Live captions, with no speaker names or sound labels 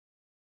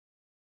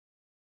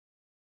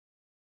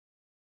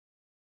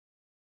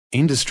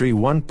Industry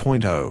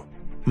 1.0.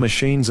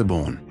 Machines are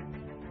born.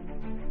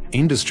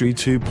 Industry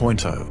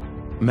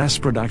 2.0. Mass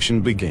production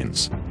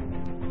begins.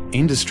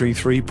 Industry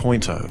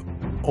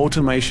 3.0.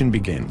 Automation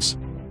begins.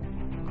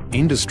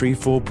 Industry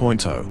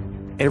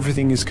 4.0.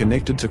 Everything is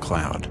connected to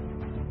cloud.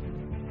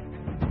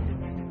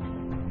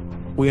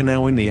 We are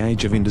now in the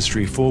age of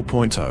Industry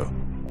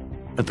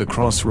 4.0. At the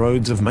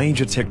crossroads of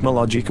major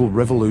technological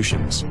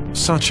revolutions,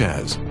 such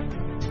as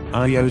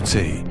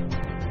IoT,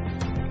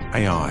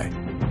 AI,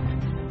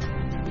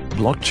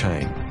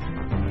 blockchain,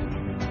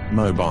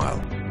 mobile,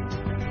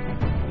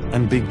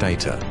 and big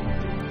data.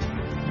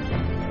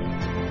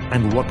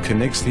 And what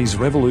connects these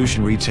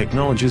revolutionary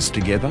technologies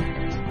together?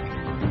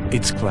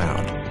 It's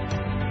cloud.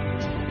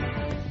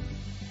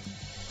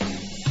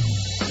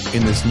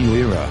 In this new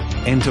era,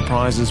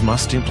 enterprises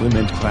must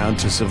implement cloud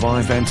to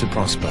survive and to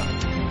prosper.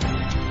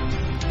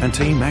 And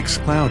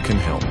TmaxCloud can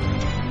help.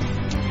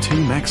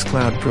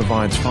 TmaxCloud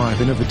provides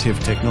 5 innovative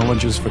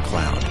technologies for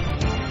cloud.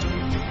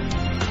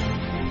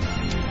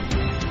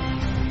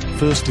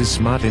 First is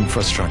smart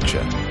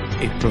infrastructure.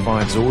 It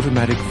provides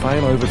automatic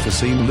failover for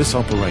seamless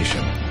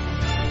operation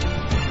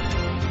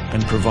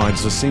and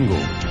provides a single,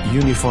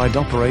 unified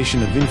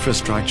operation of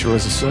infrastructure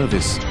as a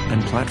service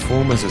and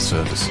platform as a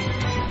service.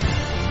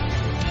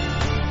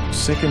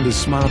 Second is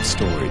smart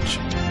storage.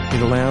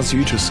 It allows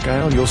you to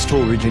scale your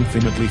storage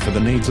infinitely for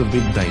the needs of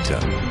big data.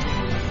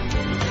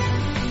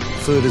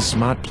 Third is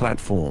smart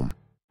platform.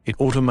 It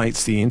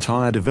automates the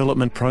entire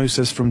development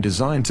process from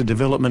design to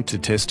development to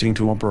testing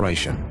to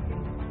operation,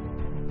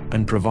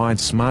 and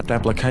provides smart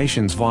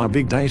applications via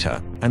big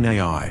data and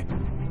AI.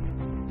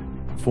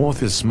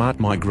 Fourth is smart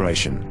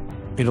migration.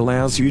 It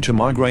allows you to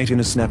migrate in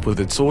a snap with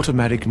its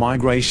automatic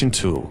migration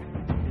tool.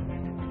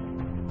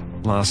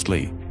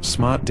 Lastly,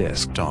 smart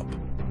desktop.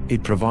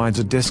 It provides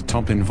a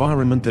desktop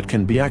environment that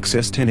can be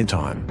accessed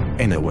anytime,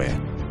 anywhere.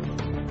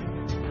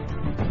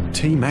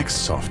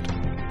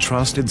 TmaxSoft,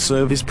 trusted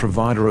service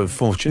provider of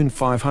Fortune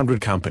 500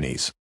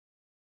 companies.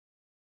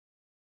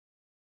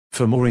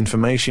 For more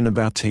information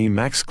about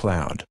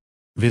TmaxCloud,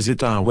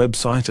 visit our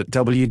website at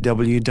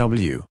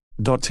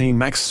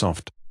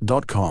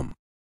www.tmaxsoft.com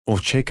or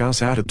check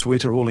us out at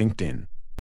Twitter or LinkedIn.